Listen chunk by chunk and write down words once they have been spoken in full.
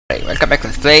Hey, welcome back to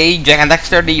Let's Play Jak and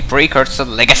Daxter, the Precursor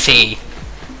Legacy.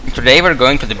 And today we're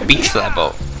going to the beach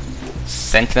level.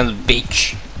 Sentinel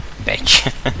beach.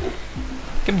 Bitch.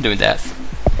 Keep doing that.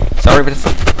 Sorry, but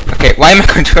okay, why my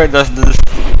controller does this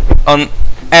on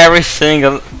every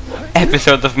single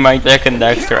episode of my Jak and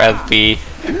Daxter LP?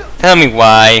 Tell me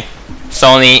why.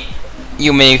 Sony,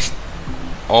 you make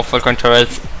awful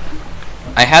controllers.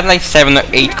 I had like 7 or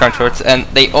 8 controllers and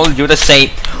they all do the same.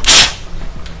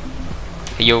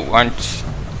 You want...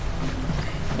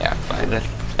 Yeah, fine.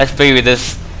 Let's play with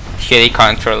this shitty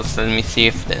controls. Let me see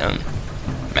if they don't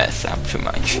mess up too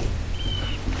much.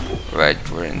 Right,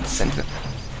 we're in the center.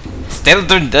 Still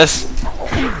doing this.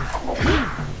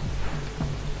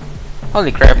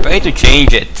 Holy crap! I need to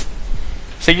change it.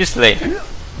 Seriously.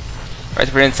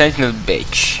 Right, we're in Sentinel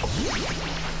beach.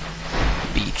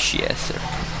 Beach, yes, sir.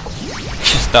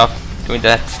 Stop doing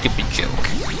that stupid joke.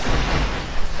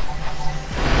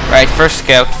 Right, first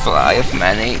scout fly of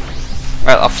many.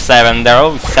 Well, of 7. There are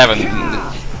always 7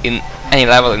 in any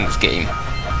level in this game.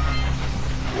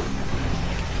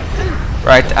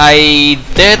 Right, I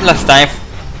did last time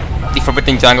the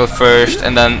Forbidden Jungle first,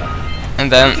 and then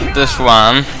this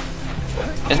one.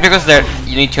 It's because there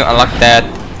you need to unlock that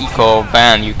eco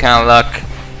band. You can unlock,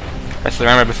 as I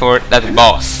remember before, that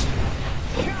boss.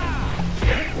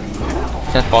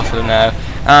 It's not possible now.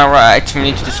 Alright, we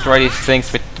need to destroy these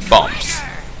things with bombs.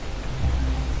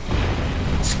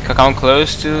 Come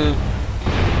close to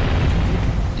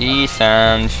these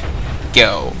and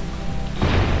go.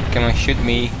 Come on, shoot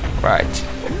me. Right.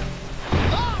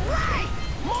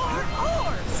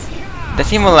 That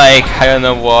seemed like, I don't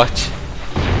know what,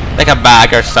 like a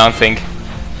bag or something.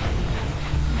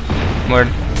 More,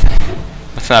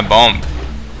 what's not a bomb?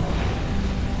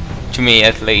 To me,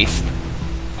 at least.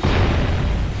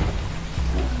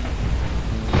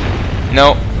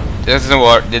 No, this doesn't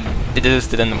work. This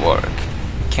didn't work.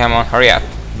 Come on, hurry up.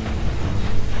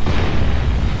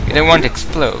 You don't want to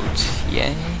explode,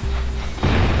 yeah?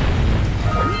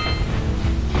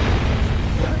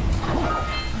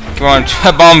 Come on,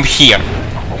 a bomb here.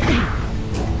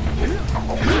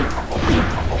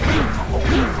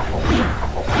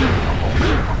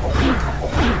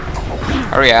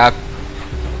 Hurry up.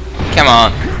 Come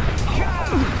on.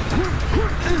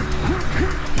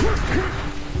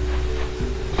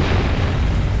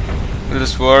 Will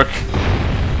this work?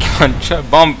 Try a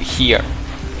bomb here.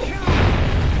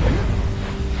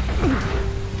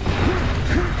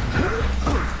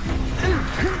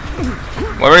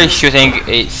 Whatever he's shooting,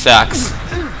 it sucks.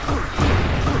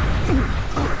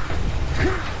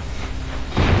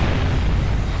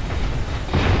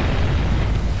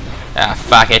 Ah,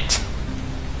 fuck it.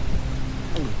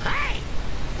 Hey,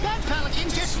 that pelican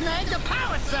just snagged a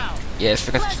power cell. Yes,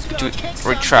 because to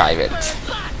retrieve it.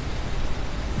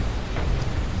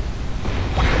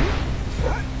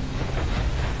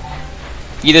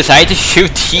 You decide to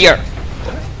shoot here.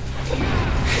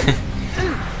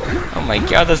 Oh my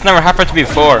god, that's never happened to me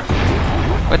before.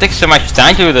 Why takes so much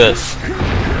time to do this?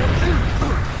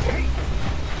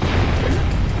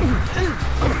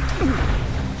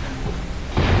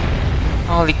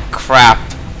 Holy crap.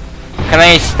 Can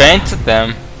I sprint to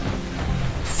them?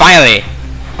 Finally!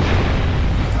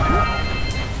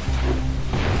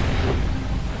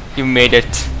 You made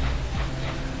it.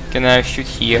 Can I shoot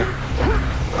here?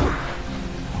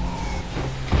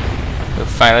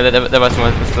 Finally, that was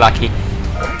lucky.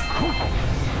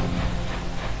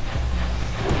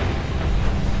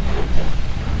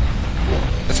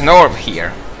 There's an orb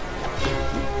here.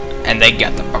 And I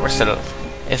got the power cell.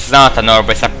 It's not an orb,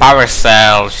 it's a power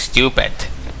cell, stupid.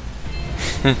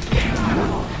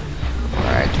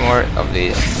 Alright, more of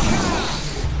these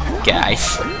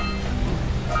guys.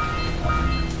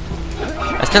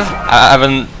 I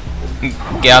haven't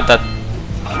got that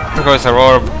precursor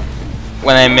orb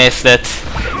when I missed it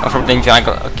from the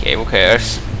jungle. Okay, who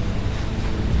cares?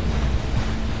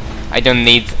 I don't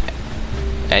need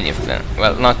any of them.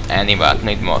 Well, not any, but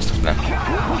need most of them.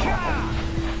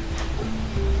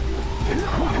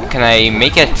 Can I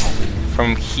make it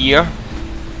from here?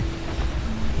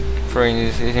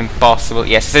 It's impossible.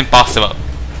 Yes, it's impossible.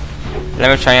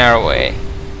 Let me try our way.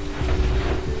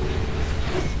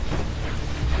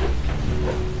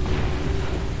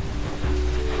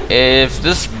 If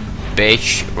this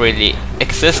beach really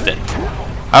existed,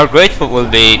 how grateful will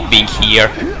be being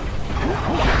here.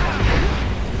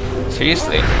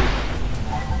 Seriously,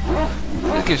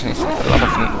 this gives me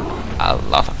a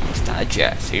lot of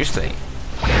nostalgia. Seriously,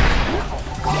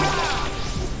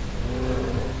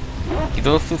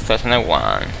 Idol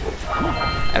 2001,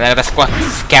 and I got a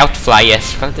scout fly.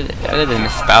 Yes, I didn't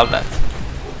misspell that.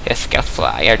 Yes, scout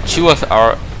fly. Are two of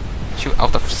our 2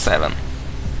 out of 7.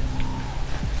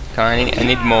 Come on, I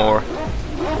need more.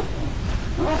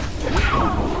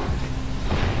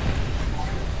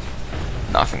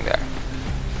 Nothing there.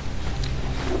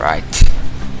 Right.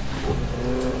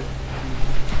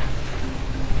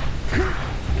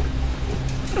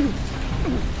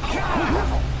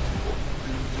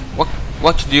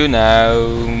 What to do now?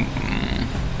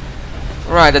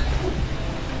 Right,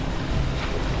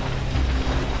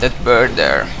 that bird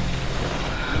there.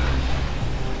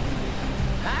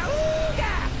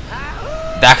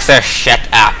 Daxter, shut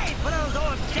up.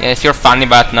 Yes, you're funny,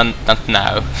 but not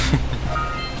now.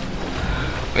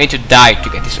 We need to dive to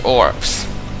get these orbs.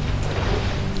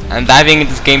 And diving in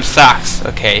this game sucks.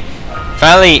 Okay.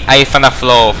 Finally, I found a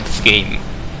flaw of this game.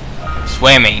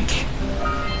 Swimming.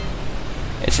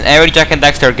 It's an every Jak and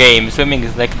Daxter game. Swimming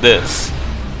is like this.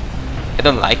 I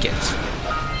don't like it.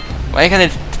 Why can't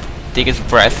it take its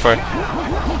breath for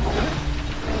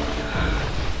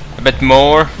a bit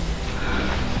more?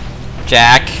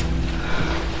 Jak.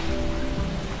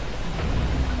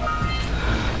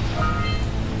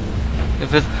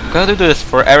 If it's gonna do this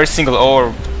for every single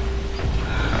orb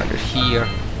under here,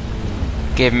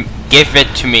 give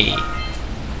it to me.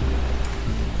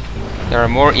 There are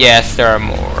more. Yes, there are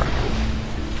more.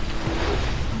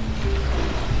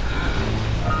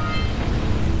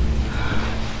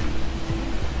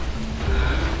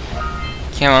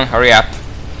 Come on, hurry up.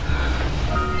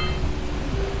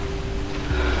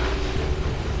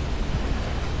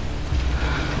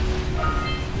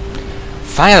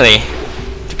 Finally!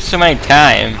 Took so many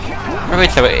time. Maybe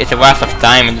it's a waste of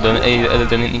time and I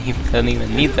don't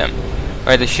even need them.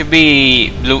 Right, there should be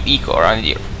blue eco around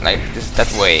here. Like this,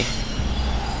 that way.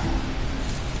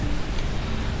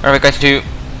 Alright, we got to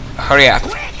hurry up.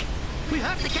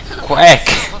 Quack!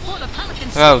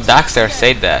 Well, Daxter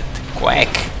said that.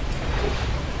 Quack.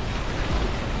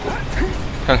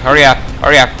 Come on, hurry up,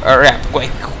 hurry up, hurry up,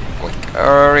 quick,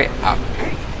 hurry up.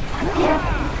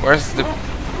 Where's the...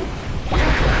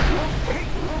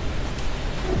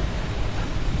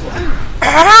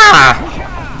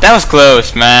 Ah! That was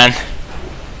close, man.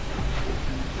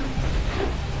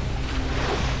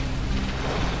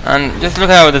 And just look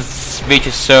how this beach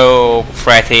is so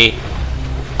pretty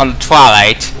on the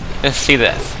twilight. Just see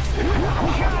this.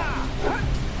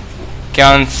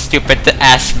 Come on, stupid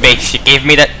ass bitch, you gave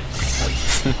me that.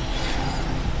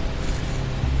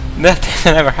 That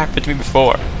never happened to me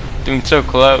before. Doing so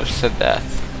close to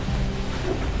death.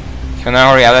 So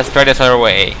now hurry up, let's try this other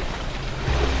way.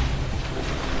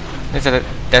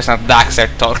 There's not Daxter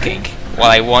talking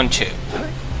while I want to.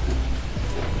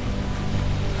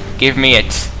 Give me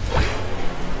it.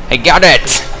 I got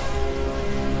it!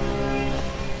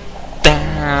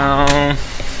 Down.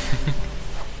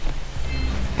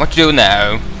 What to do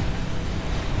now?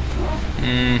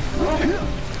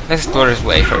 Let's explore this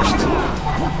way first.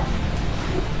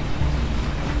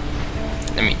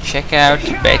 Let me check out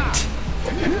a bit.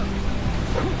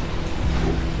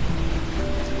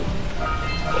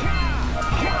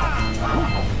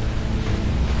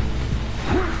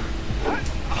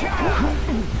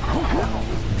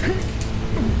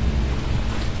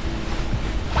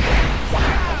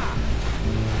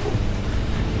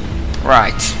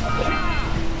 Right.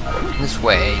 This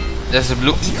way. There's a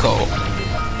blue eco.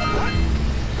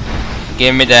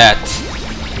 Give me that.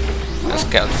 Let's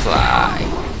go fly.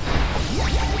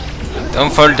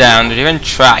 Don't fall down, don't even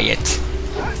try it.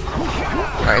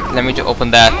 Right, let me to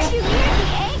open that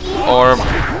orb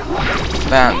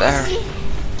down there.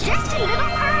 Just a little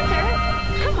further.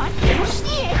 Come on, push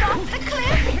the egg off the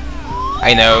cliff.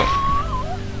 I know.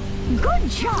 Good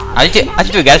job. How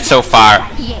did you get so far?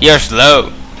 You're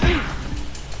slow.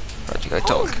 What you gotta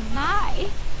talk? Oh my.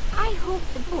 I hope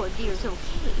the poor deer's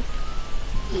okay.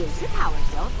 Here's the power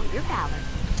cell for your power.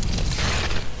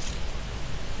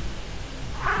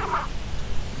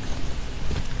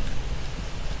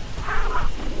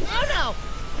 No!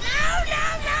 No!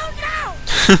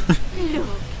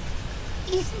 Look,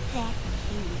 isn't that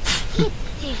cute?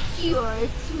 It's yours,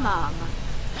 Mama.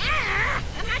 Ah!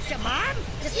 I'm not your mom!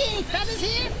 You see any feathers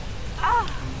here? Ah,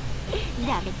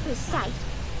 love at first sight.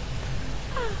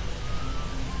 Ah.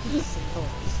 Listen,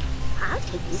 boys. I'll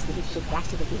take this little shit back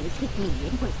to the village with me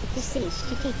and work with the sage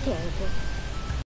to take care of her.